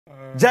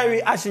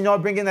Jerry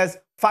Ashinyo bringing us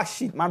fact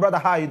sheet. My brother,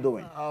 how are you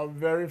doing? I'm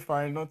very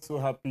fine. Not so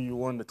happy you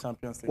won the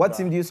Champions League. What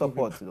team do you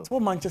support?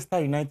 For Manchester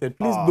United.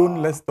 Please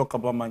let's talk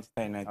about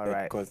Manchester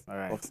United because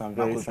of some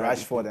very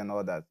Rashford and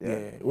all that.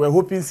 Yeah. We're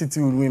hoping City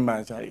will win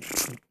match. Yeah.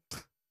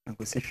 What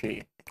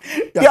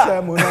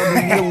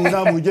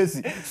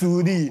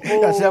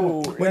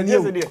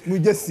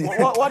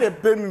they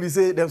pay me, we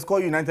say they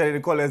score United, they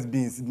call us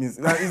beans.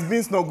 It's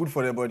beans not good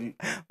for the body.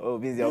 Oh,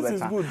 beans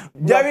is good.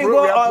 Jerry,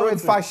 go on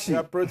with fact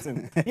sheet.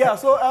 Protein. Yeah,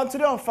 so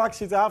today on fact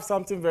sheet, I have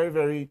something very,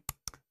 very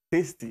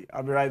tasty.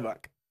 I'll be right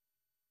back.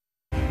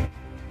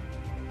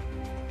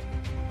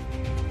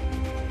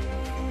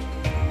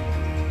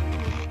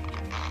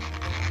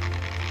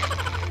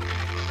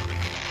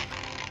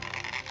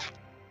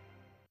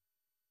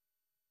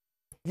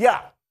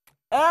 Yeah.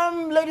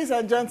 Ladies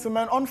and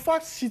gentlemen, on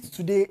fact sheet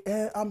today,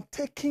 I'm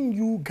taking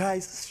you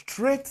guys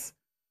straight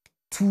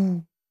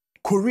to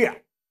Korea.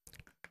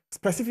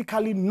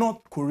 Specifically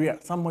North Korea.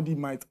 Somebody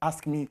might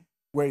ask me,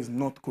 where is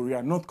North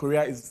Korea? North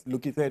Korea is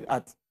located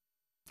at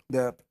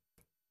the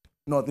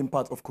northern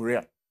part of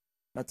Korea.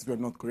 That's where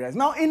North Korea is.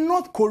 Now, in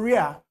North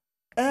Korea,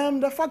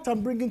 the fact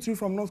I'm bringing to you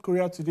from North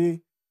Korea today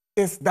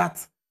is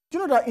that, do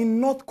you know that in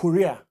North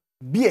Korea,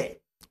 beer,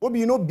 what do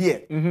you know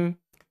beer?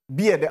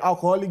 Beer, the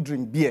alcoholic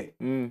drink, beer,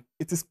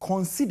 it is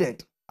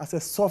considered as a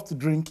soft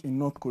drink in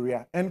North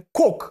Korea. And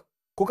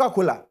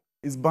Coca-Cola,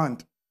 is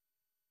banned.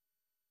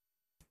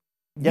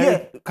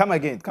 Yeah, come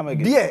again.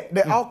 Beer,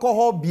 the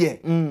alcohol beer,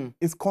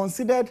 is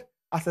considered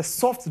as a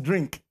soft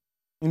drink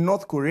in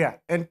North Korea.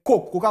 And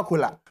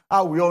Coca-Cola,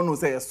 we all know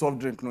say a soft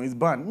drink, no, it's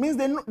banned. Means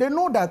they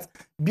know that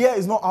beer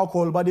is not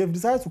alcohol, but they've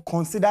decided to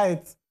consider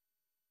it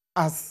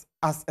as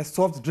a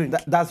soft drink.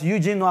 Does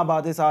Eugene know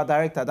about this, our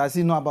director? Does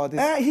he know about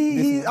this?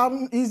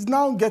 He's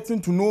now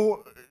getting to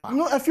know. You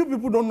know, a few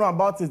people don't know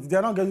about it.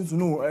 They're not getting to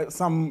know.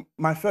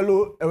 My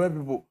fellow aware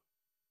people,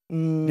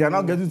 they are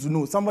not getting to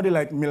know. Somebody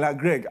like Miller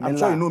Greg. I'm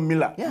sure you know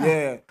Miller.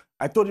 Yeah.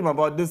 I told him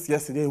about this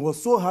yesterday. He was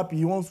so happy.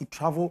 He wants to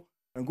travel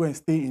and go and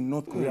stay in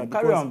North Korea.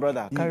 Carry on,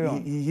 brother. Carry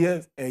on. He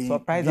hears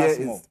surprise us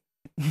more.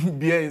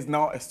 Beer is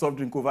now a soft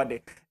drink over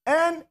there.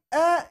 And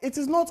it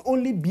is not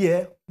only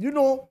beer. You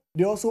know,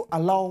 they also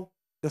allow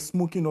the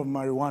smoking of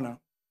marijuana.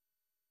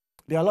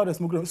 They allow the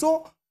smoking.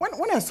 So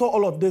when I saw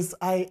all of this,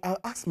 I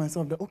asked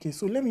myself that, okay,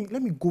 so let me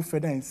go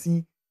further and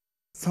see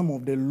some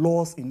of the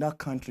laws in that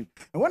country.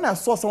 And when I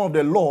saw some of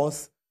the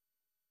laws,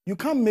 you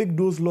can't make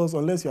those laws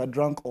unless you are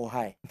drunk or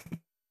high.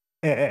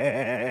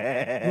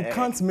 You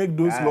can't make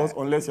those laws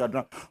unless you are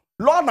drunk.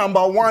 Law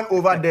number 1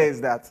 over there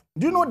is that,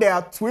 do you know there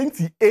are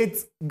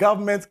 28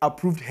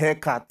 government-approved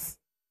haircuts?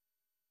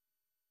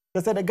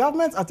 They said the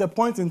government at a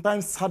point in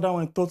time sat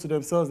down and thought to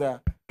themselves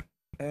that,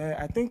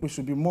 I think we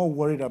should be more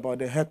worried about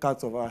the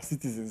haircuts of our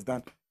citizens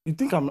than you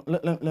think.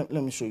 Let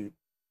me show you.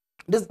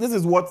 This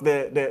is what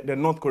the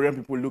North Korean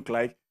people look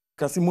like. You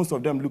can see most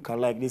of them look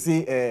alike. They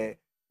say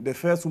the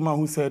first woman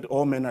who said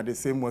all men are the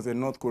same was a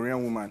North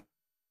Korean woman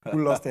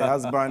who lost her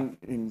husband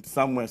in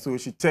somewhere. So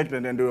she checked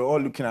and then they were all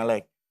looking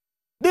alike.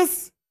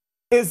 This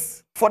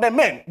is for the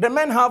men. The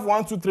men have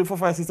 1, 2, 3, 4,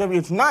 5, 6, 7,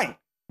 8, 9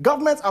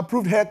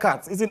 government-approved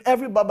haircuts. It's in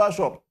every barber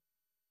shop.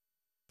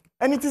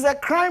 And it is a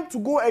crime to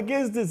go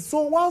against this.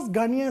 So whilst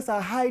Ghanaians are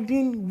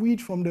hiding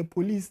weed from the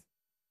police,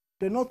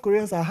 the North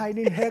Koreans are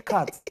hiding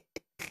haircuts.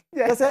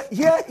 They say,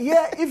 here,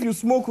 if you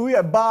smoke, you're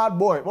a bad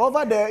boy. But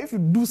over there, if you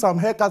do some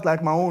haircuts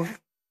like my own,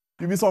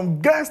 you'll be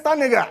some gangster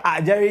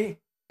nigga. Jerry,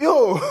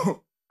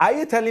 are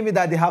you telling me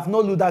that they have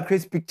no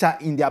Ludacris picture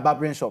in their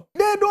barbering shop?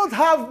 They don't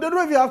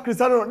even have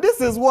Cristiano.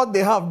 This is what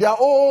they have. They are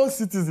all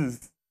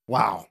citizens.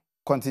 Wow.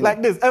 Continue.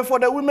 Like this. And for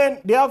the women,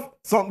 they have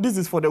some. This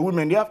is for the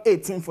women. They have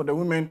 18 for the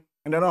women.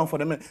 And they're not for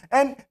the men.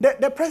 And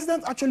the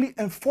president actually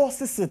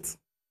enforces it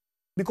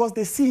because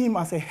they see him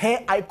as a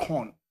hair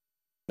icon.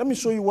 Let me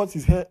show you what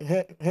his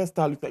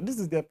hairstyle looks like. This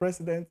is their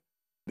president.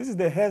 This is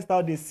the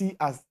hairstyle they see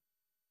as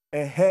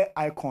a hair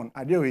icon.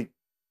 Adewe.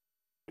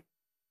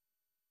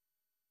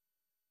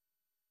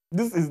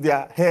 This is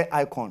their hair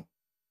icon.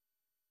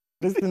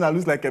 This thing that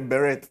looks like a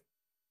beret.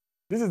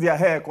 This is their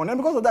hair icon. And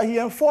because of that, he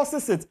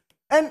enforces it.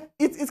 And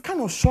it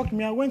kind of shocked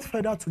me. I went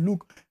further to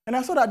look. And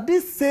I saw that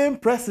this same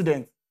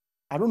president,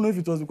 I don't know if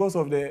it was because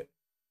of this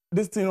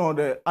thing or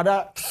the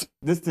other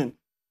this thing.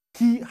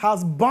 He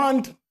has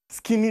banned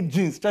skinny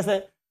jeans. Just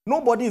say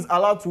nobody is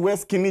allowed to wear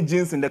skinny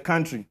jeans in the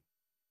country.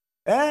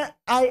 I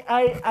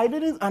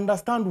didn't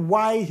understand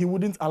why he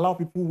wouldn't allow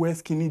people wear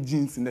skinny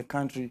jeans in the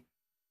country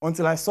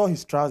until I saw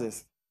his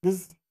trousers.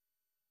 This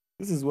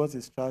is what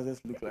his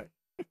trousers look like.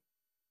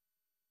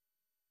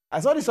 I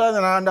saw the trousers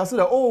and I understood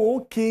that,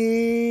 oh,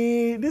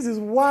 okay, this is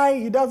why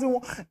he doesn't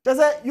want. Just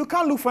say you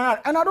can't look for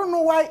that. And I don't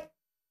know why.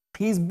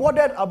 He's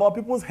bothered about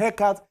people's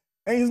haircuts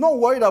and he's not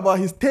worried about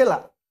his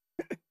tailor.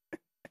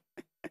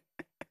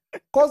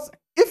 Because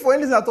if for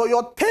anything at all,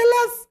 your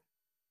tailor's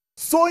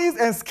sewing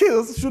and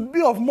skills should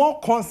be of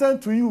more concern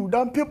to you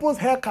than people's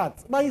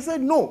haircuts. But he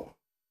said, no,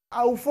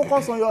 I will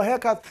focus on your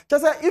haircut.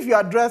 Just say if you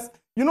are dressed,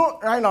 you know,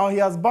 right now he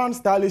has banned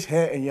stylish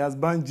hair and he has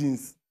banned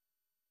jeans.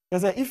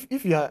 Just say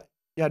if you are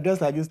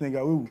dressed like this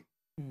nigga, ooh,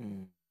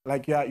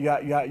 Like you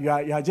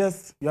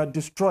are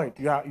destroyed.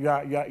 You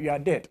are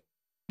dead.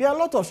 There are a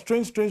lot of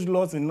strange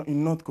laws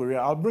in North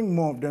Korea. I'll bring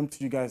more of them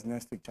to you guys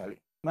next week, Charlie.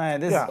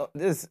 Man,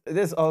 this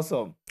is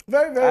awesome.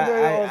 Very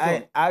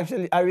awesome.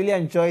 I really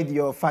enjoyed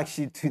your fact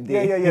sheet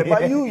today. Yeah.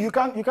 But you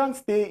can't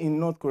stay in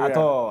North Korea at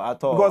all.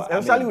 Because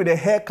especially with the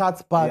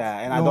haircut part. Yeah,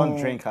 and I don't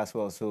drink as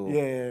well, so.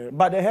 Yeah,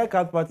 but the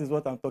haircut part is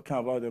what I'm talking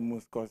about the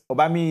most. Cause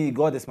by me,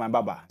 God is my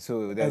baba.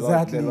 So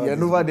exactly.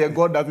 And over there,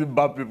 God doesn't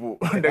bab people.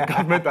 The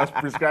government has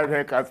prescribed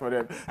haircuts for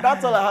them.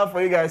 That's all I have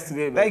for you guys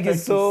today. Man. Thank you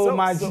so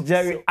much,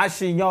 Jerry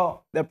Ashinyo,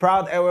 the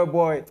proud Ewe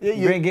boy,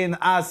 bringing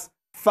us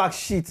fact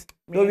sheet.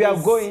 So we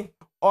are going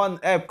on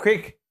a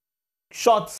quick short